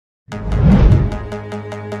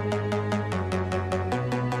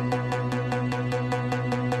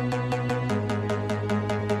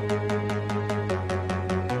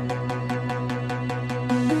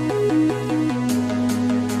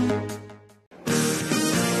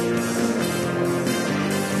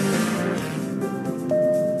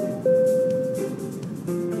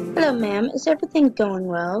ma'am. Is everything going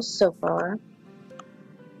well so far?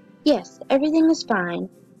 Yes, everything is fine.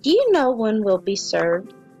 Do you know when we'll be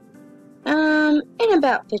served? In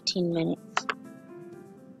about 15 minutes.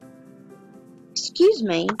 Excuse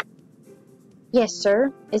me. Yes,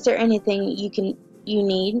 sir. Is there anything you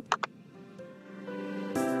need?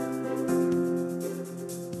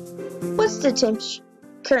 What's the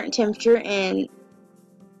current temperature in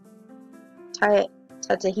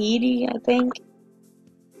Tahiti, I think?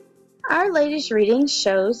 Our latest reading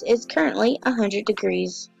shows it's currently 100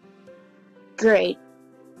 degrees. Great.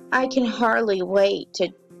 I can hardly wait to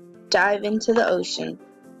dive into the ocean.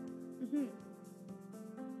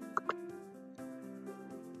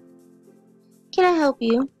 Can I help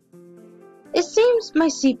you? It seems my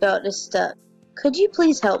seatbelt is stuck. Could you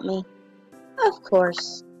please help me? Of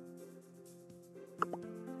course.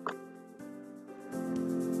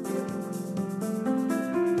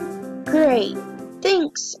 Great.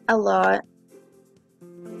 Thanks a lot.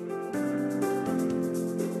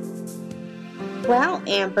 Wow,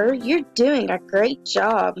 Amber, you're doing a great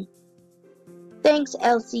job. Thanks,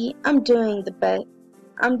 Elsie. I'm doing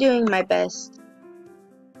my best.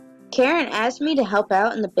 Karen asked me to help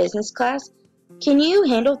out in the business class. Can you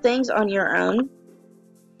handle things on your own?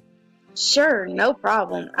 Sure, no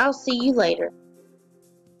problem. I'll see you later.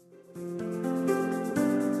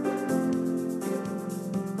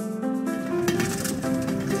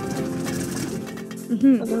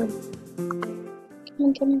 Come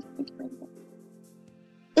on.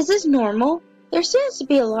 Is this normal? There seems to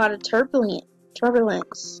be a lot of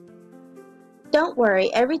turbulence. Don't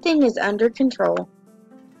worry, everything is under control.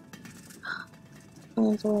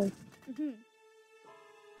 Oh boy.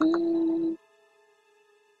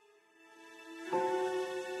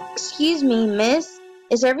 Excuse me, miss.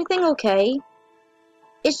 Is everything okay?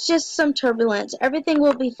 It's just some turbulence. Everything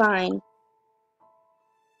will be fine.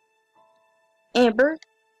 Amber,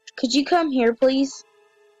 could you come here, please?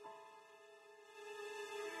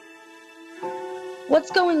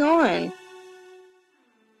 What's going on?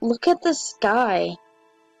 Look at the sky.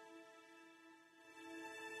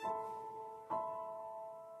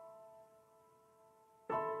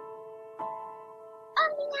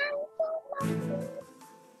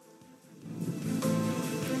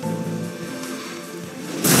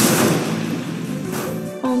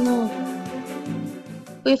 Oh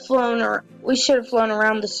no. We should have flown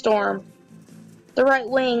around the storm. The right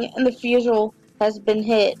wing and the fuselage has been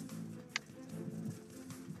hit.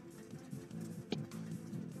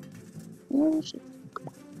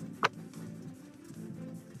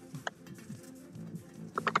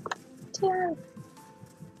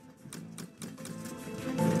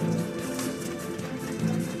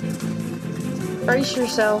 Brace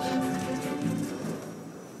yourself.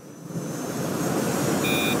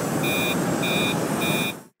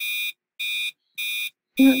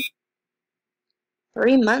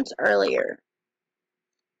 Three months earlier.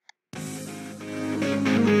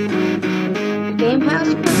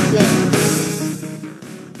 Gamehouse presents.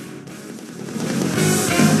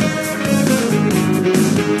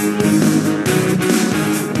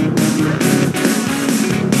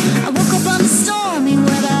 I woke up on the stormy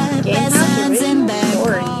weather, bad signs and bad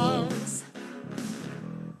calls.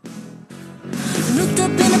 Looked up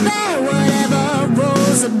in the bed, whatever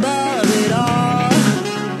rose above it all.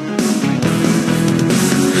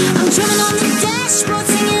 I'm drumming on the dashboard,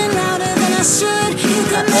 singing louder than I should. You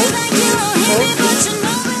could make like you don't hear me, but you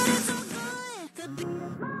know that it's all good. Could be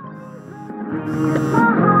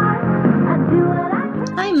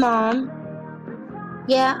Hi, Mom.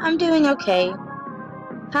 Yeah, I'm doing okay.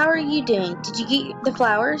 How are you doing? Did you get the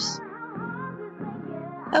flowers?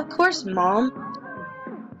 Of course, Mom.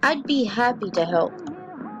 I'd be happy to help.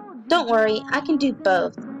 Don't worry, I can do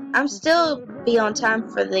both. I'm still be on time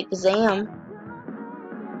for the exam.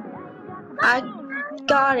 I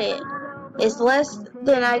got it. It's less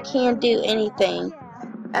than I can do anything.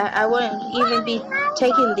 I wouldn't even be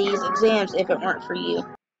taking these exams if it weren't for you.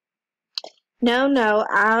 No,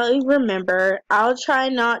 I'll remember. I'll try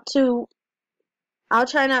not to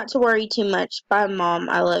worry too much. Bye, Mom.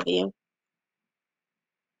 I love you.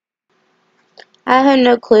 I have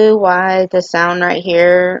no clue why the sound right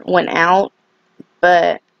here went out,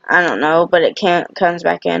 but I don't know, but it comes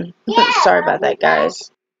back in. Sorry about that,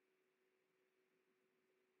 guys.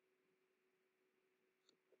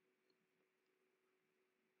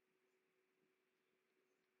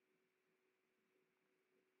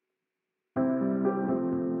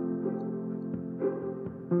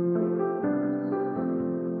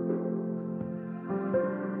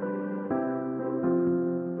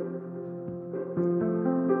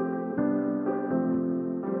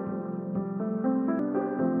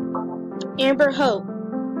 Amber Hope.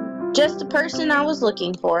 Just the person I was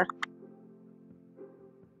looking for.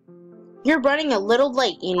 You're running a little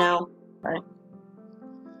late, you know.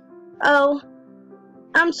 Oh,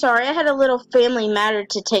 I'm sorry. I had a little family matter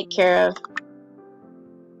to take care of.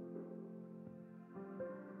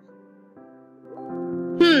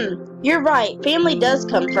 You're right. Family does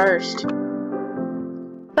come first.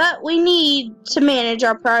 But we need to manage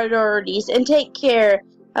our priorities and take care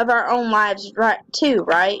of our own lives too,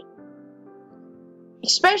 right?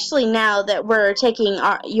 Especially now that we're taking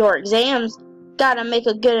your exams, gotta make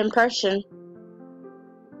a good impression.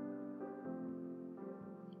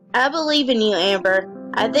 I believe in you,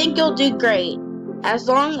 Amber. I think you'll do great, as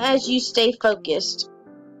long as you stay focused.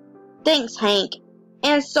 Thanks, Hank.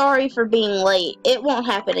 And sorry for being late. It won't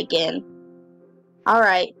happen again.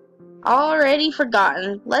 Alright. Already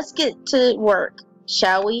forgotten. Let's get to work,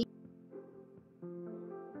 shall we?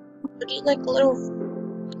 Would you look a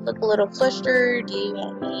little flustered? Do you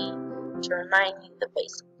want me to remind you the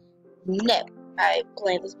basics? No, I've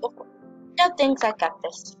planned this before. No thanks, I got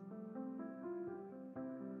this.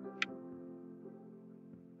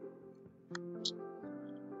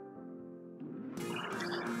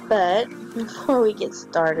 But before we get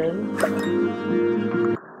started,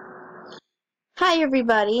 hi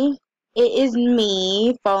everybody. It is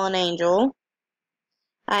me, Fallen Angel.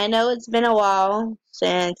 I know it's been a while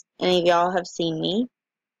since any of y'all have seen me,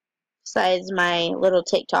 besides my little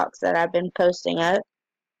TikToks that I've been posting up.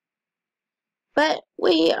 But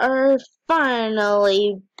we are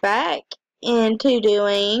finally back into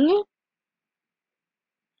doing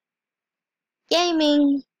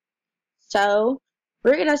gaming. So,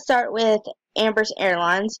 we're going to start with Amber's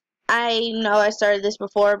Airlines. I know I started this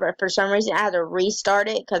before, but for some reason I had to restart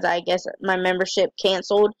it because I guess my membership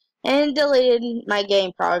canceled and deleted my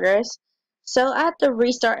game progress. So I have to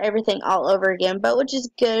restart everything all over again, but which is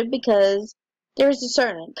good because there's a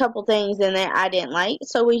certain couple things in there I didn't like,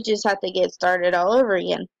 so we just have to get started all over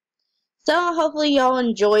again. So hopefully y'all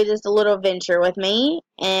enjoy this little adventure with me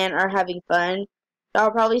and are having fun. Y'all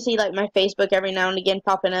probably see like my Facebook every now and again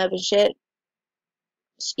popping up and shit.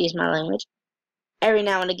 Excuse my language. Every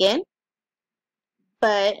now and again.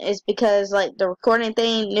 But it's because like the recording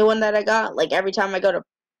thing, new one that I got, like every time I go to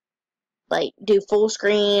like do full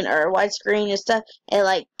screen or widescreen and stuff, it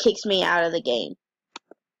like kicks me out of the game.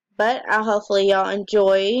 But hopefully y'all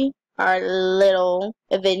enjoy our little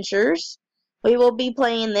adventures. We will be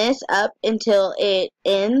playing this up until it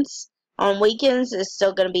ends. On weekends, it's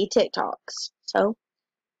still going to be TikToks. So,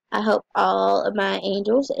 I hope all of my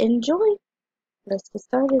angels enjoy. Let's get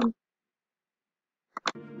started.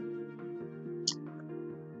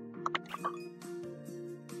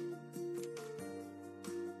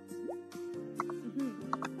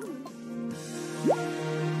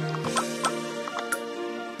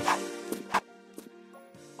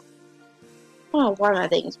 I don't know why my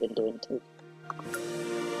thing's been doing too.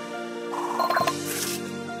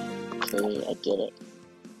 Okay, I get it.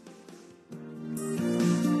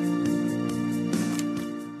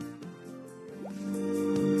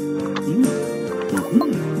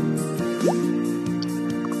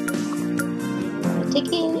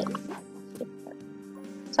 Ticket.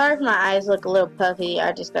 Sorry if my eyes look a little puffy.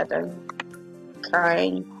 I just got done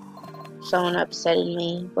crying. Someone upsetting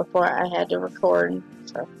me before I had to record.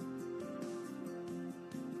 So.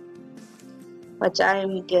 Which I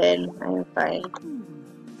am good. I am fine.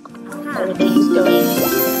 Everything's going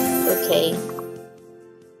okay.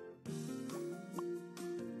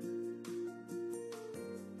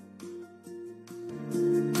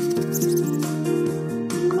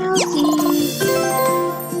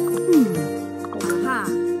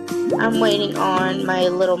 I'm waiting on my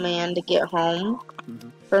little man to get home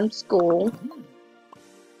from school.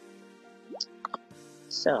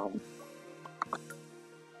 So.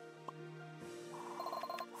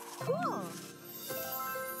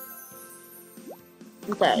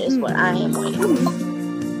 That is what I am waiting for.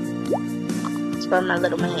 It's for my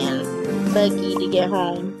little man, Buggy, to get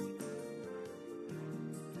home.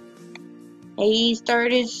 He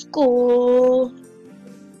started school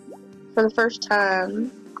for the first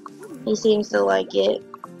time. He seems to like it.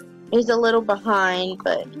 He's a little behind,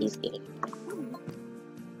 but he's getting it.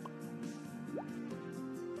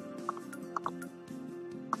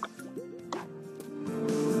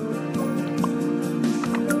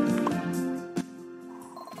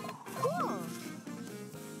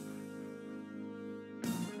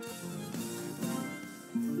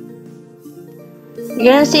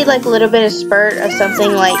 You're gonna see like a little bit of spurt of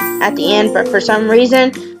something like at the end, but for some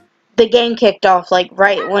reason the game kicked off like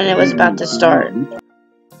right when it was about to start.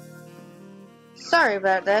 Sorry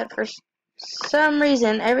about that. For some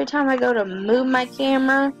reason, every time I go to move my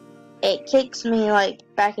camera, it kicks me like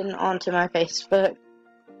back onto my Facebook.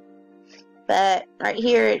 But right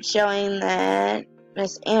here it's showing that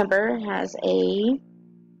Miss Amber has a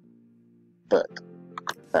book.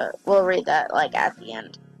 But we'll read that like at the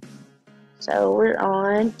end. So we're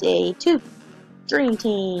on day 2. Dream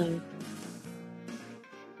Team.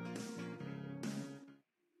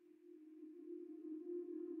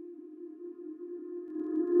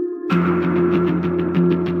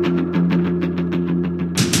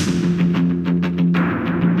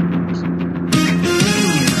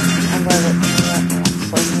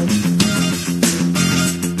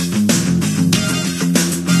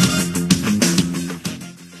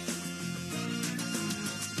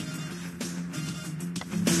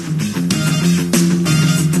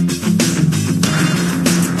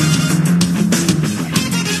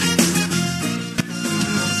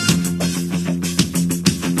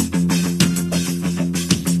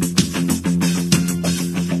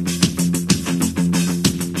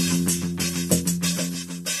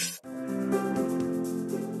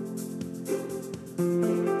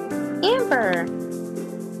 Amber,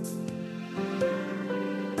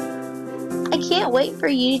 I can't wait for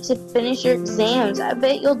you to finish your exams. I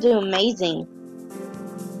bet you'll do amazing.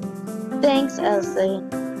 Thanks, Elsie.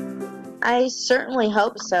 I certainly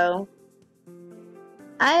hope so.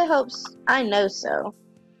 I know so.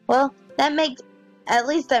 Well, at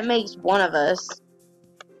least that makes one of us.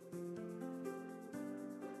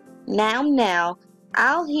 Now,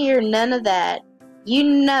 I'll hear none of that. You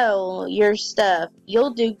know your stuff.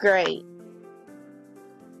 You'll do great.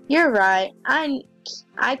 You're right. I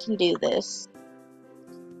can do this.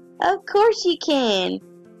 Of course you can.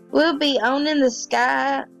 We'll be owning the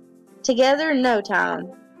sky together in no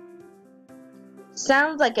time.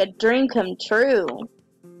 Sounds like a dream come true.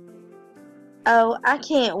 Oh, I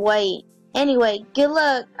can't wait. Anyway, good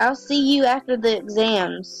luck. I'll see you after the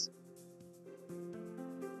exams.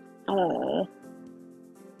 Oh.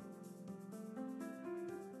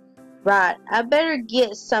 Right, I better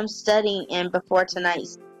get some studying in before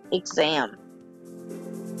tonight's exam.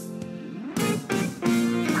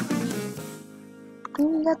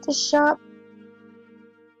 Got the shop.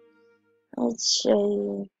 Let's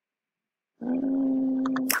show you.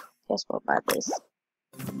 Guess we'll buy this.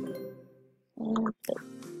 And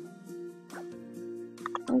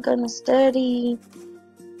I'm gonna study.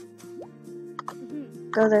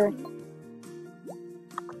 Go there.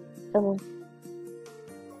 Come on.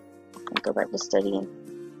 I'll go back to studying.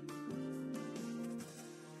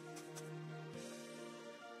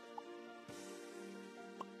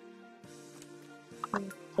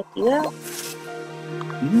 Check you out.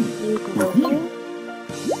 You can go here.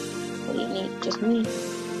 What do you need? Just me.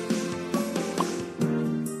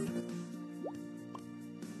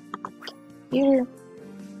 Computer.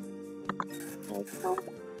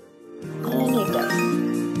 And here you go.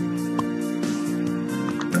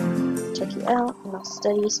 Check you out, and I'll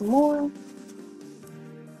study some more.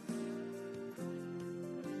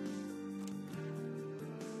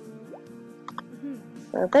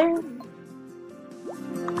 Go there.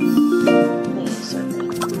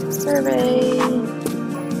 Survey.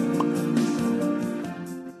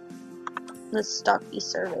 Let's stock these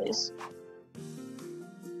surveys.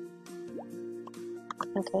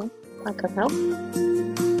 Okay, I can help.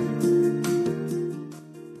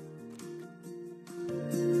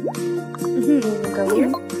 Go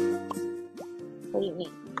here. What do you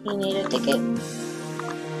need? You need a ticket?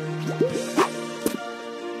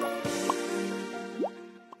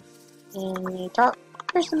 And you talk.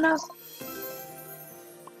 Here's the mouse.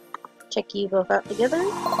 Check you both out together.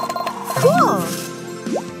 Cool.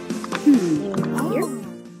 You here.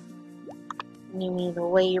 You need to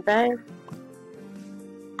weigh your bag.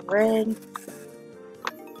 Red.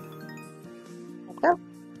 Back up.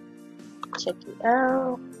 Check you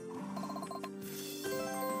out.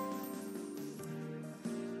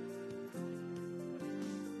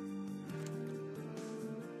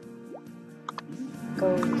 Go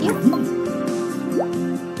here.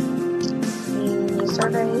 You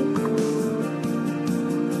survey.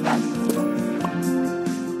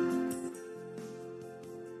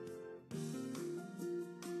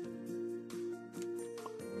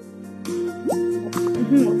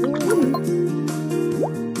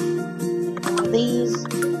 These.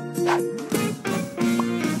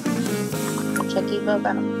 Check you both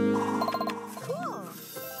out. Cool.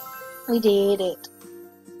 We did it.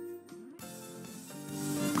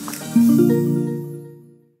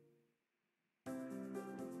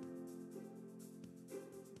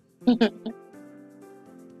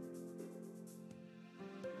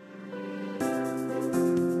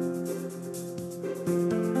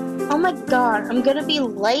 god, I'm gonna be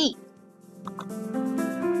late.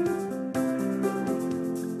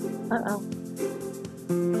 Uh-oh.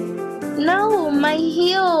 No, my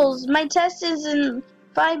heels! My test is in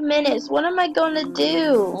 5 minutes. What am I gonna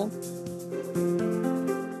do?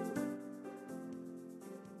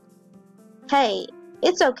 Hey,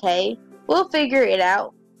 it's okay. We'll figure it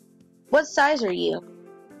out. What size are you?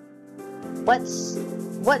 What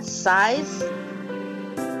size?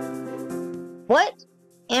 What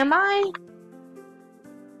am I?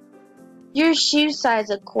 Your shoe size,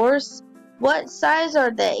 of course. What size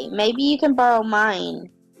are they? Maybe you can borrow mine.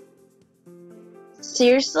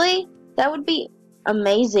 Seriously? That would be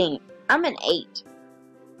amazing. I'm an 8.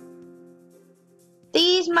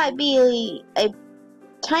 These might be a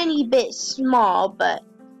tiny bit small, but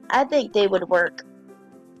I think they would work.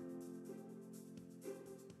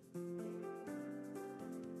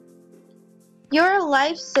 You're a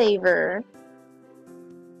lifesaver.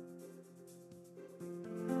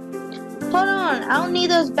 Hold on, I'll need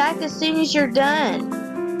those back as soon as you're done.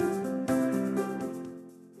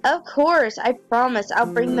 Of course, I promise I'll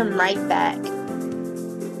bring them right back.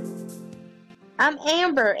 I'm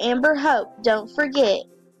Amber, Amber Hope, don't forget.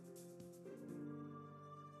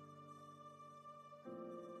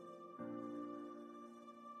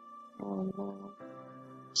 Oh no.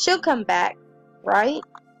 She'll come back, right?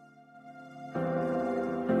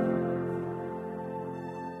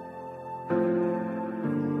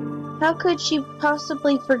 How could she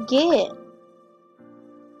possibly forget?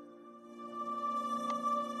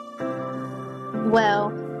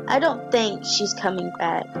 Well, I don't think she's coming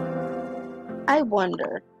back. I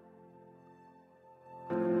wonder.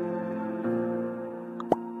 There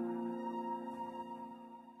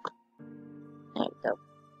we go.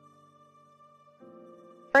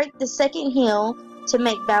 Break the second heel to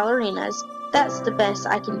make ballerinas. That's the best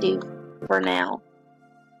I can do for now.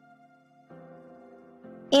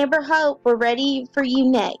 Amber Hope, we're ready for you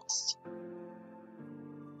next.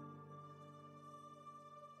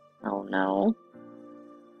 Oh no.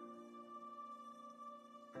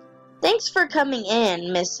 Thanks for coming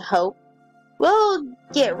in, Miss Hope. We'll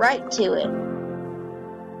get right to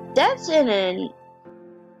it. That's an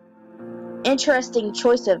interesting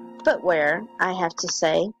choice of footwear, I have to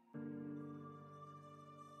say.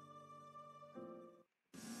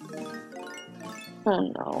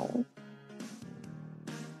 Oh no.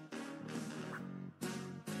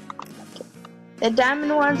 The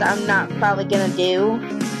diamond ones I'm not probably gonna do,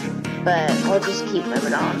 but we'll just keep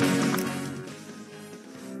moving on.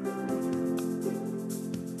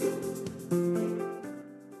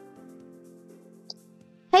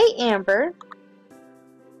 Hey Amber.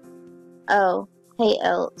 Oh, hey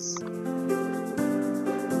Else.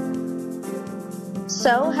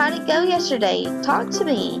 So, how'd it go yesterday? Talk to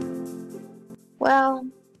me. Well,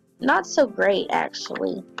 not so great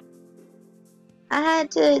actually. I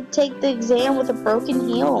had to take the exam with a broken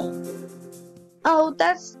heel. Oh,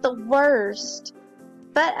 that's the worst.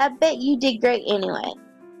 But I bet you did great anyway.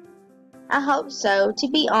 I hope so. To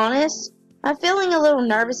be honest, I'm feeling a little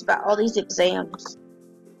nervous about all these exams.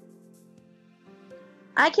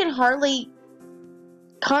 I can hardly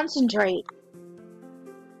concentrate.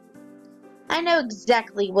 I know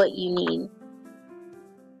exactly what you need.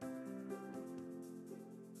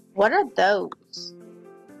 What are those?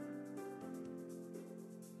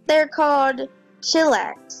 They're called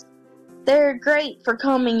chillax. They're great for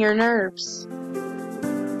calming your nerves.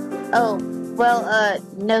 Oh, well,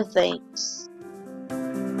 no thanks.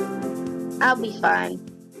 I'll be fine.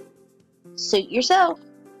 Suit yourself.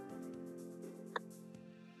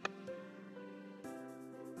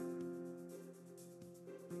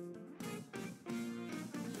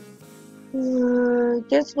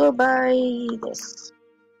 Guess we'll buy this.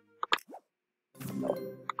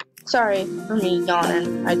 Sorry for me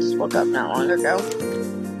yawning. I just woke up not long ago.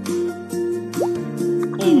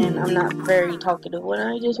 And I'm not very talkative when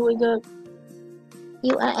I just wake up.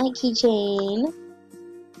 You want a keychain?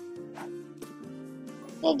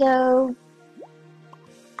 There you go.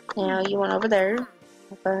 Now you want over there.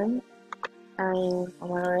 Fun. I'm on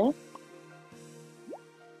my way.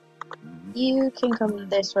 You can come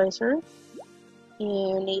this way, sir.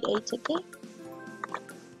 You need a ticket.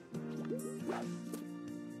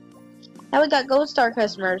 Now we got Gold Star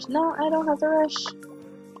customers. No, I don't have to rush.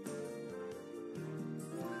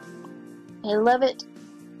 I love it.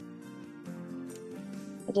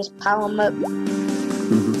 I just pile them up.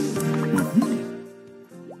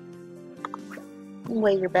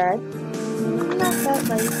 Weigh your bag. Not that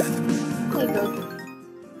light. There you go.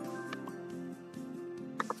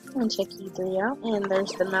 And check E3 out. And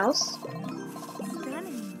there's the mouse.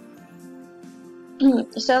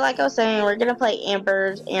 So like I was saying, we're gonna play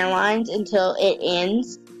Amber's Airlines until it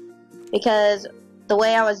ends, because the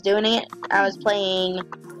way I was doing it, I was playing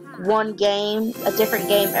one game, a different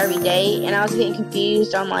game every day, and I was getting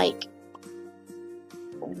confused on like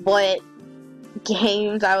what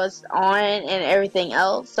games I was on and everything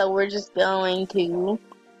else. So we're just going to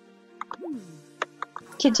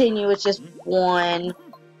continue with just one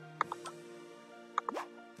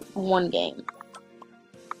game.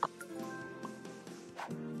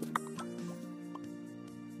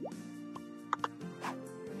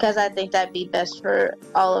 Because I think that'd be best for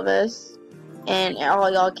all of us, and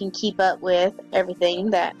all y'all can keep up with everything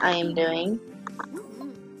that I am doing.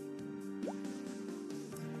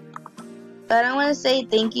 But I want to say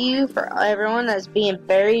thank you for everyone that's being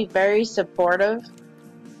very, very supportive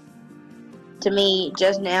to me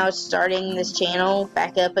just now starting this channel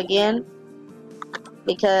back up again,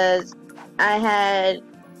 because I had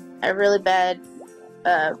a really bad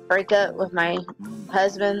breakup with my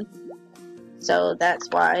husband. So that's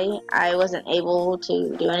why I wasn't able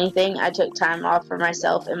to do anything. I took time off for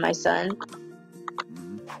myself and my son.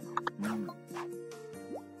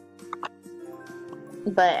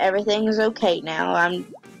 But everything is okay now. I'm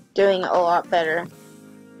doing a lot better.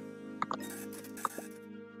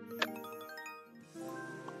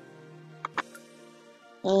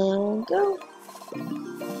 And go.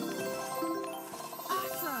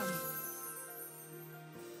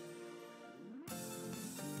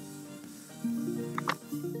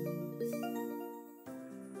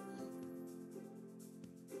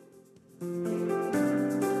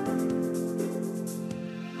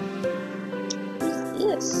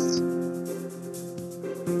 Yes.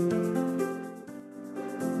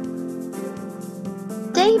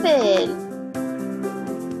 David!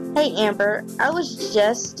 Hey Amber, I was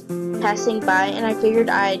just passing by and I figured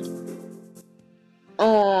I'd...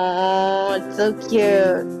 Oh, it's so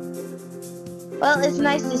cute. Well, it's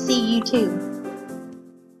nice to see you too.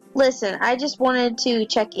 Listen, I just wanted to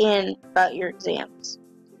check in about your exams.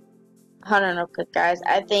 Hold on real quick, guys.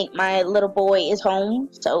 I think my little boy is home,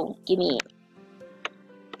 so give me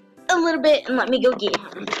a little bit and let me go get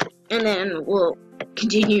him. And then we'll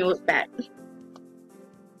continue with that.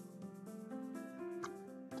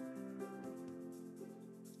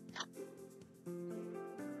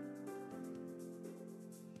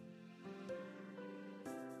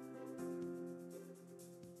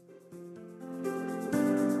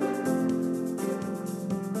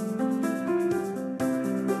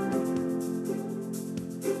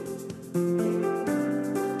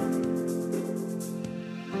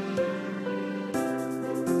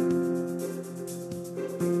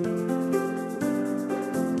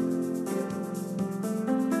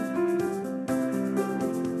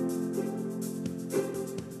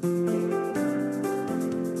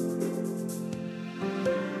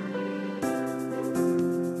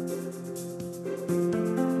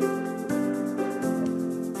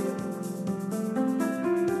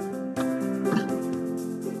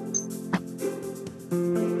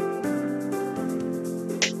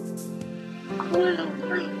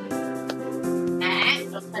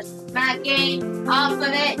 My game, off of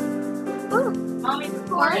it. Ooh, Mommy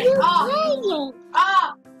why are recorded. you Off. playing?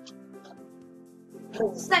 Off.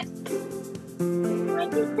 Sex. What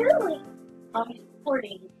are you doing? Mommy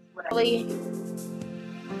recording. Probably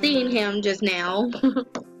seeing him just now.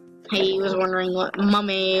 He was wondering what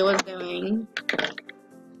Mommy was doing.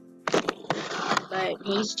 But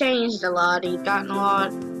he's changed a lot. He's gotten a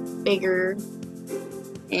lot bigger.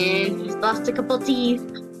 And he's lost a couple teeth.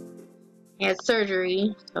 He had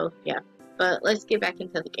surgery. So, yeah. But let's get back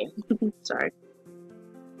into the game. Sorry.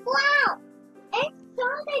 Wow! It's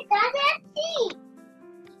something that's empty!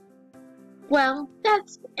 Well,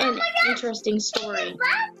 that's an interesting story.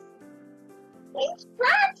 It's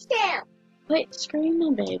plastic! Quit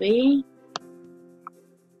screaming, baby.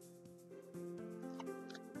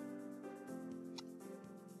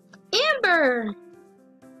 Amber!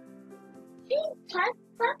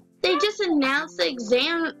 They just announced the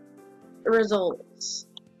exam results.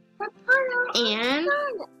 And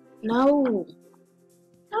no.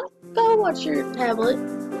 Go watch your tablet.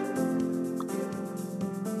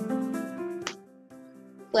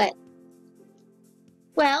 What?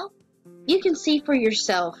 Well, you can see for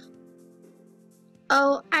yourself.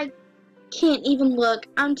 Oh, I can't even look.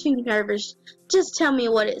 I'm too nervous. Just tell me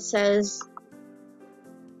what it says.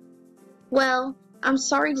 Well, I'm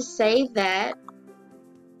sorry to say that.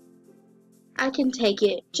 I can take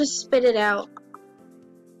it. Just spit it out.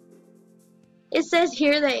 It says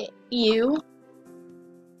here that you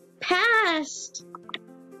passed.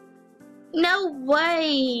 No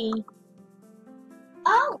way.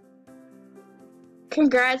 Oh!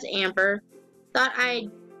 Congrats, Amber. Thought I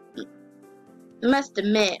must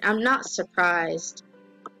admit, I'm not surprised.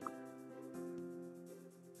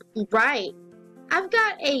 Right. I've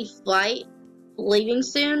got a flight leaving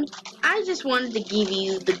soon. I just wanted to give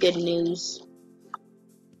you the good news.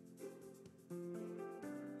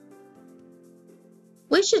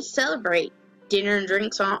 We should celebrate. Dinner and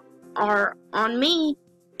drinks are on me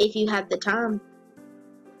if you have the time.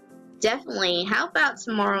 Definitely. How about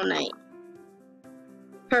tomorrow night?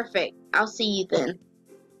 Perfect. I'll see you then.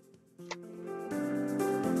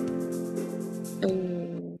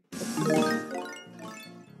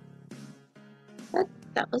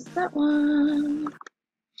 That was that one.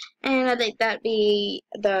 And I think that'd be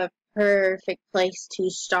the perfect place to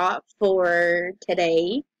stop for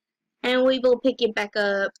today. And we will pick it back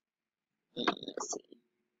up, let's see,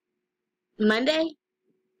 Monday.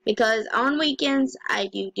 Because on weekends, I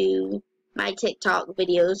do my TikTok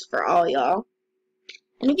videos for all y'all.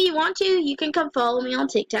 And if you want to, you can come follow me on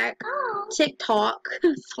TikTok,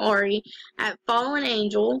 sorry, at Fallen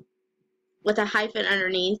Angel, with a hyphen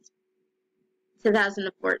underneath,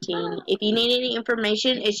 2014. If you need any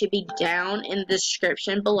information, it should be down in the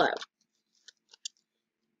description below.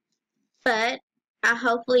 But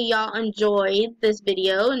hopefully y'all enjoyed this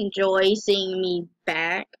video, enjoy seeing me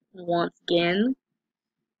back once again.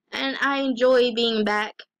 And I enjoy being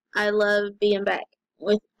back. I love being back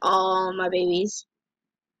with all my babies.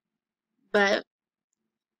 But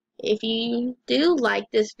if you do like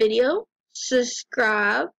this video,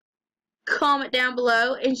 subscribe, comment down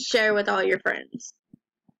below, and share with all your friends.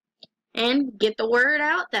 And get the word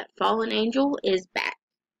out that Fallen Angel is back.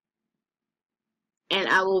 And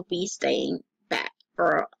I will be staying back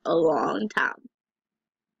for a long time.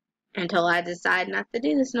 Until I decide not to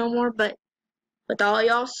do this no more. But with all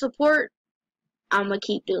y'all's support, I'm going to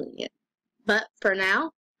keep doing it. But for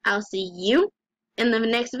now, I'll see you in the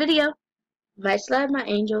next video. Much love, my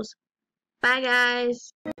angels. Bye,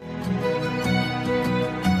 guys.